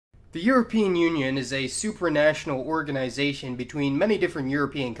The European Union is a supranational organization between many different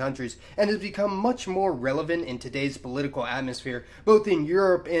European countries and has become much more relevant in today's political atmosphere, both in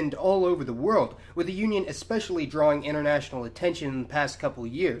Europe and all over the world, with the Union especially drawing international attention in the past couple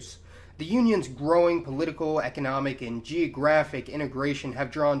years. The Union's growing political, economic, and geographic integration have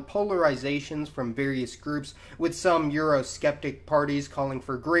drawn polarizations from various groups, with some Eurosceptic parties calling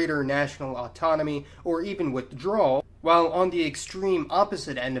for greater national autonomy or even withdrawal, while on the extreme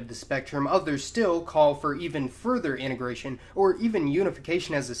opposite end of the spectrum, others still call for even further integration or even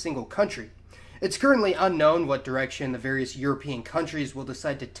unification as a single country. It's currently unknown what direction the various European countries will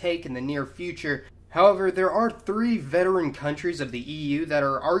decide to take in the near future. However, there are three veteran countries of the EU that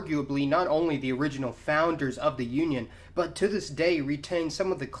are arguably not only the original founders of the Union, but to this day retain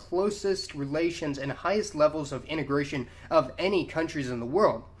some of the closest relations and highest levels of integration of any countries in the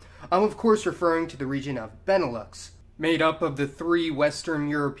world. I'm of course referring to the region of Benelux, made up of the three Western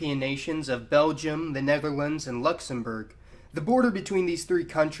European nations of Belgium, the Netherlands, and Luxembourg. The border between these three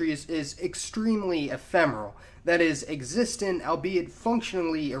countries is extremely ephemeral, that is, existent albeit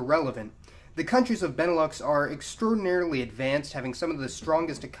functionally irrelevant. The countries of Benelux are extraordinarily advanced, having some of the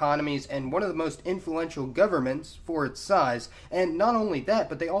strongest economies and one of the most influential governments for its size, and not only that,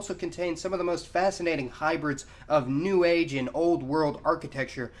 but they also contain some of the most fascinating hybrids of New Age and Old World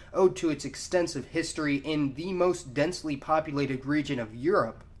architecture owed to its extensive history in the most densely populated region of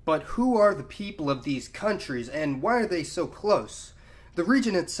Europe. But who are the people of these countries, and why are they so close? The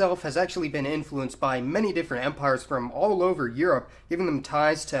region itself has actually been influenced by many different empires from all over Europe, giving them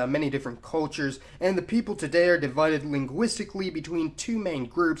ties to many different cultures, and the people today are divided linguistically between two main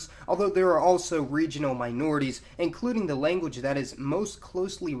groups, although there are also regional minorities, including the language that is most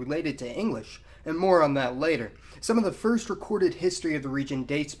closely related to English, and more on that later. Some of the first recorded history of the region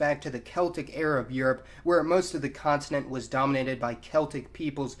dates back to the Celtic era of Europe, where most of the continent was dominated by Celtic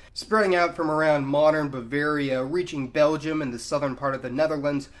peoples, spreading out from around modern Bavaria, reaching Belgium and the southern part of the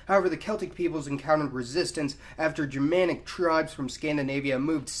Netherlands. However, the Celtic peoples encountered resistance after Germanic tribes from Scandinavia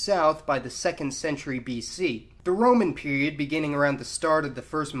moved south by the 2nd century BC. The Roman period, beginning around the start of the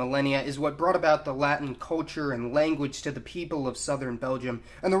first millennia, is what brought about the Latin culture and language to the people of southern Belgium,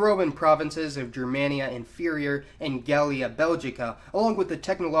 and the Roman provinces of Germania Inferior and Gallia Belgica, along with the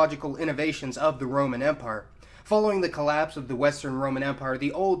technological innovations of the Roman Empire. Following the collapse of the Western Roman Empire,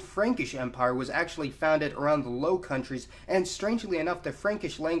 the old Frankish Empire was actually founded around the Low Countries, and strangely enough, the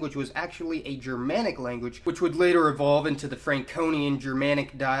Frankish language was actually a Germanic language, which would later evolve into the Franconian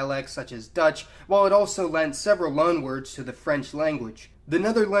Germanic dialects such as Dutch, while it also lent several loanwords to the French language. The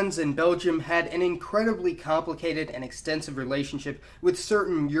Netherlands and Belgium had an incredibly complicated and extensive relationship with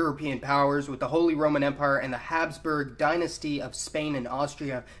certain European powers, with the Holy Roman Empire and the Habsburg dynasty of Spain and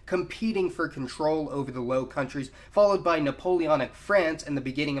Austria competing for control over the Low Countries, followed by Napoleonic France in the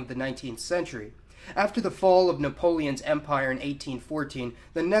beginning of the 19th century. After the fall of Napoleon's empire in 1814,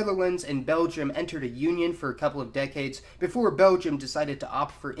 the Netherlands and Belgium entered a union for a couple of decades before Belgium decided to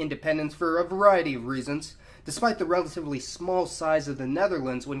opt for independence for a variety of reasons. Despite the relatively small size of the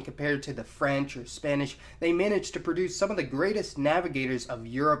Netherlands when compared to the French or Spanish, they managed to produce some of the greatest navigators of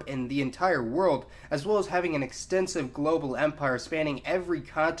Europe and the entire world, as well as having an extensive global empire spanning every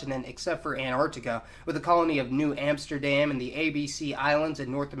continent except for Antarctica, with a colony of New Amsterdam and the ABC Islands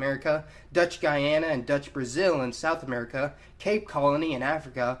in North America, Dutch Guyana and Dutch Brazil in South America, Cape Colony in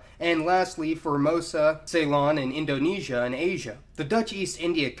Africa, and lastly Formosa, Ceylon, and Indonesia in Asia. The Dutch East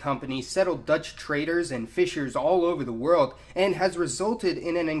India Company settled Dutch traders and fishers all over the world and has resulted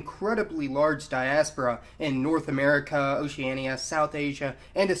in an incredibly large diaspora in North America, Oceania, South Asia,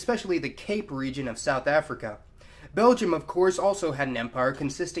 and especially the Cape region of South Africa. Belgium, of course, also had an empire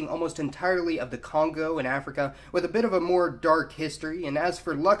consisting almost entirely of the Congo in Africa, with a bit of a more dark history, and as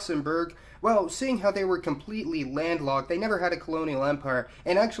for Luxembourg, well, seeing how they were completely landlocked, they never had a colonial empire,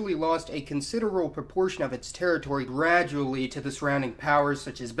 and actually lost a considerable proportion of its territory gradually to the surrounding powers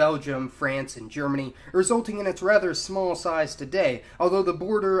such as Belgium, France, and Germany, resulting in its rather small size today, although the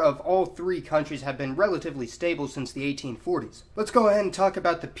border of all three countries have been relatively stable since the 1840s. Let's go ahead and talk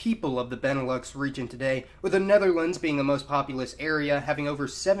about the people of the Benelux region today, with the Netherlands being the most populous area, having over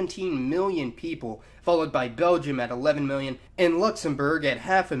 17 million people, followed by Belgium at 11 million, and Luxembourg at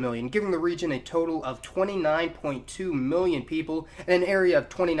 500,000, giving the region a total of 29.2 million people and an area of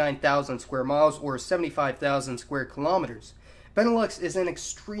 29,000 square miles or 75,000 square kilometers. Benelux is an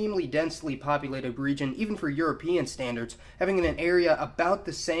extremely densely populated region, even for European standards, having an area about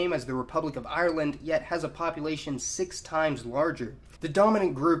the same as the Republic of Ireland, yet has a population 6 times larger. The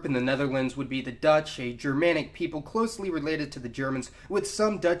dominant group in the Netherlands would be the Dutch, a Germanic people closely related to the Germans, with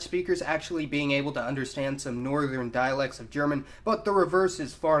some Dutch speakers actually being able to understand some northern dialects of German, but the reverse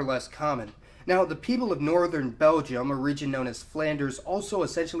is far less common. Now, the people of northern Belgium, a region known as Flanders, also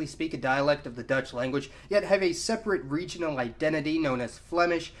essentially speak a dialect of the Dutch language, yet have a separate regional identity known as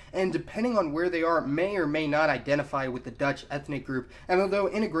Flemish, and depending on where they are, may or may not identify with the Dutch ethnic group. And although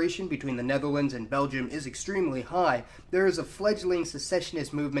integration between the Netherlands and Belgium is extremely high, there is a fledgling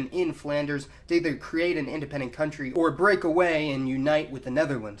secessionist movement in Flanders to either create an independent country or break away and unite with the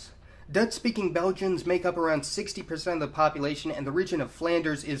Netherlands. Dutch-speaking Belgians make up around 60% of the population, and the region of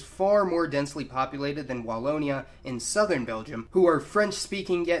Flanders is far more densely populated than Wallonia in southern Belgium, who are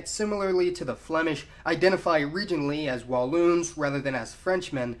French-speaking, yet similarly to the Flemish, identify regionally as Walloons rather than as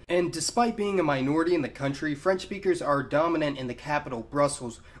Frenchmen. And despite being a minority in the country, French speakers are dominant in the capital,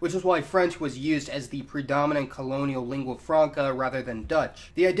 Brussels, which is why French was used as the predominant colonial lingua franca rather than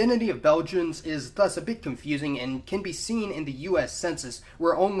Dutch. The identity of Belgians is thus a bit confusing and can be seen in the US Census,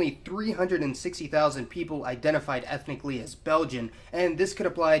 where only 360,000 people identified ethnically as Belgian, and this could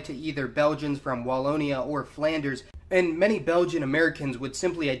apply to either Belgians from Wallonia or Flanders, and many Belgian Americans would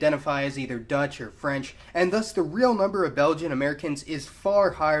simply identify as either Dutch or French, and thus the real number of Belgian Americans is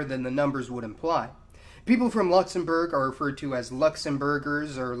far higher than the numbers would imply. People from Luxembourg are referred to as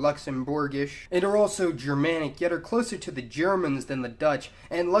Luxembourgers or Luxembourgish, and are also Germanic, yet are closer to the Germans than the Dutch,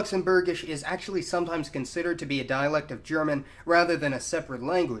 and Luxembourgish is actually sometimes considered to be a dialect of German rather than a separate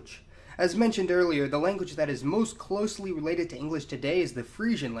language. As mentioned earlier, the language that is most closely related to English today is the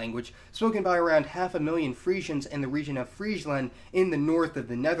Frisian language, spoken by around 500,000 Frisians in the region of Friesland in the north of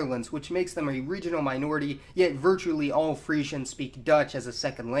the Netherlands, which makes them a regional minority, yet virtually all Frisians speak Dutch as a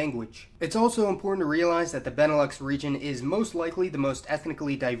second language. It's also important to realize that the Benelux region is most likely the most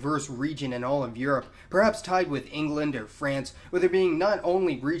ethnically diverse region in all of Europe, perhaps tied with England or France, with there being not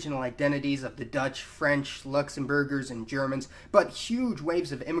only regional identities of the Dutch, French, Luxembourgers, and Germans, but huge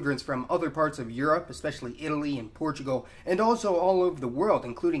waves of immigrants from other parts of Europe, especially Italy and Portugal, and also all over the world,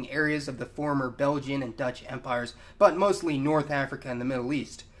 including areas of the former Belgian and Dutch empires, but mostly North Africa and the Middle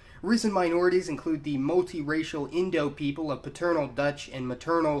East. Recent minorities include the multiracial Indo people of paternal Dutch and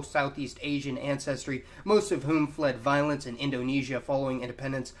maternal Southeast Asian ancestry, most of whom fled violence in Indonesia following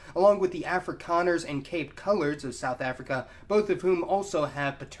independence, along with the Afrikaners and Cape Coloreds of South Africa, both of whom also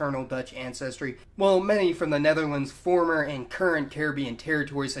have paternal Dutch ancestry, while many from the Netherlands' former and current Caribbean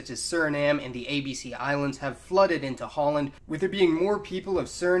territories such as Suriname and the ABC Islands have flooded into Holland, with there being more people of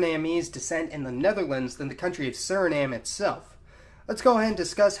Surinamese descent in the Netherlands than the country of Suriname itself. Let's go ahead and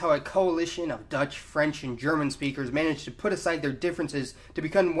discuss how a coalition of Dutch, French, and German speakers managed to put aside their differences to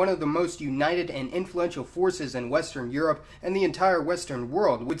become one of the most united and influential forces in Western Europe and the entire Western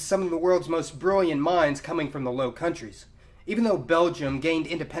world, with some of the world's most brilliant minds coming from the Low Countries. Even though Belgium gained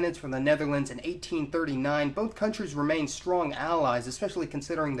independence from the Netherlands in 1839, both countries remained strong allies, especially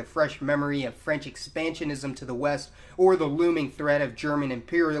considering the fresh memory of French expansionism to the west or the looming threat of German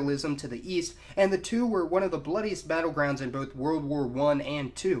imperialism to the east, and the two were one of the bloodiest battlegrounds in both World War I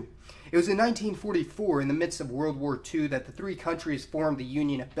and II. It was in 1944, in the midst of World War II, that the three countries formed the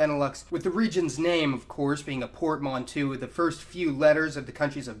Union of Benelux, with the region's name, of course, being a portmanteau of the first few letters of the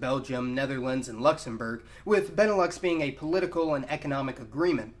countries of Belgium, Netherlands, and Luxembourg, with Benelux being a political and economic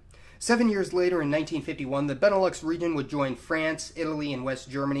agreement. 7 years later, in 1951, the Benelux region would join France, Italy, and West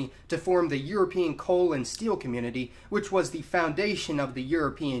Germany to form the European Coal and Steel Community, which was the foundation of the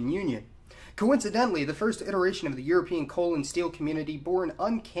European Union. Coincidentally, the first iteration of the European Coal and Steel Community bore an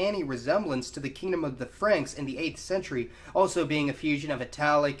uncanny resemblance to the Kingdom of the Franks in the 8th century, also being a fusion of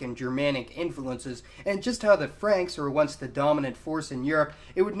Italic and Germanic influences, and just how the Franks were once the dominant force in Europe,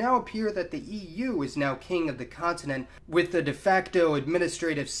 it would now appear that the EU is now king of the continent, with the de facto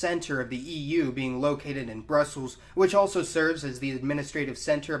administrative center of the EU being located in Brussels, which also serves as the administrative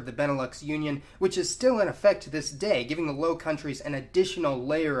center of the Benelux Union, which is still in effect to this day, giving the Low Countries an additional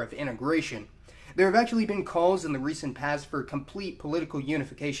layer of integration. There have actually been calls in the recent past for complete political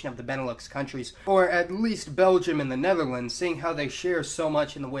unification of the Benelux countries, or at least Belgium and the Netherlands, seeing how they share so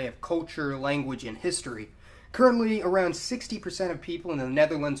much in the way of culture, language, and history. Currently, around 60% of people in the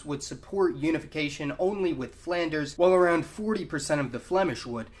Netherlands would support unification only with Flanders, while around 40% of the Flemish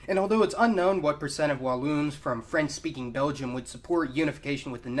would. And although it's unknown what percent of Walloons from French-speaking Belgium would support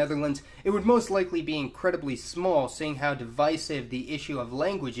unification with the Netherlands, it would most likely be incredibly small, seeing how divisive the issue of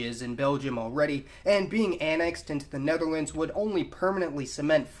language is in Belgium already, and being annexed into the Netherlands would only permanently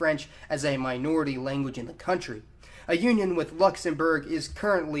cement French as a minority language in the country. A union with Luxembourg is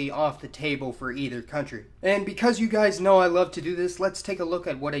currently off the table for either country. And because you guys know I love to do this, let's take a look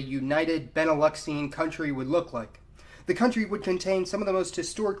at what a united Beneluxian country would look like. The country would contain some of the most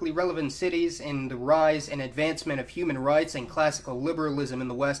historically relevant cities in the rise and advancement of human rights and classical liberalism in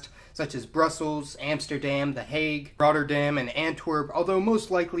the West, such as Brussels, Amsterdam, The Hague, Rotterdam, and Antwerp, although most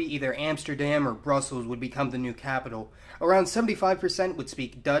likely either Amsterdam or Brussels would become the new capital. Around 75% would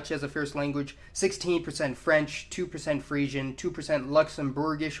speak Dutch as a first language, 16% French, 2% Frisian, 2%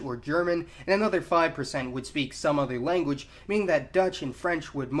 Luxembourgish or German, and another 5% would speak some other language, meaning that Dutch and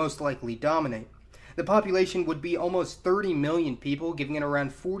French would most likely dominate. The population would be almost 30 million people, giving it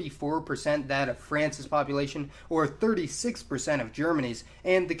around 44% that of France's population, or 36% of Germany's,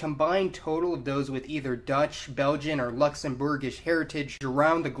 and the combined total of those with either Dutch, Belgian, or Luxembourgish heritage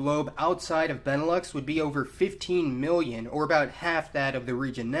around the globe outside of Benelux would be over 15 million, or about half that of the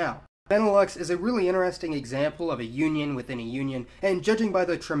region now. Benelux is a really interesting example of a union within a union, and judging by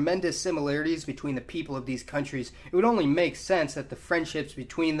the tremendous similarities between the people of these countries, it would only make sense that the friendships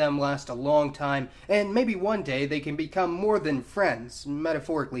between them last a long time, and maybe one day they can become more than friends,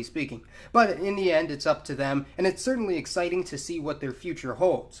 metaphorically speaking. But in the end, it's up to them, and it's certainly exciting to see what their future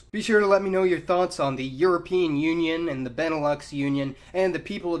holds. Be sure to let me know your thoughts on the European Union and the Benelux Union, and the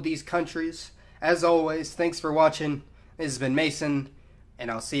people of these countries. As always, thanks for watching. This has been Mason, and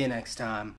I'll see you next time.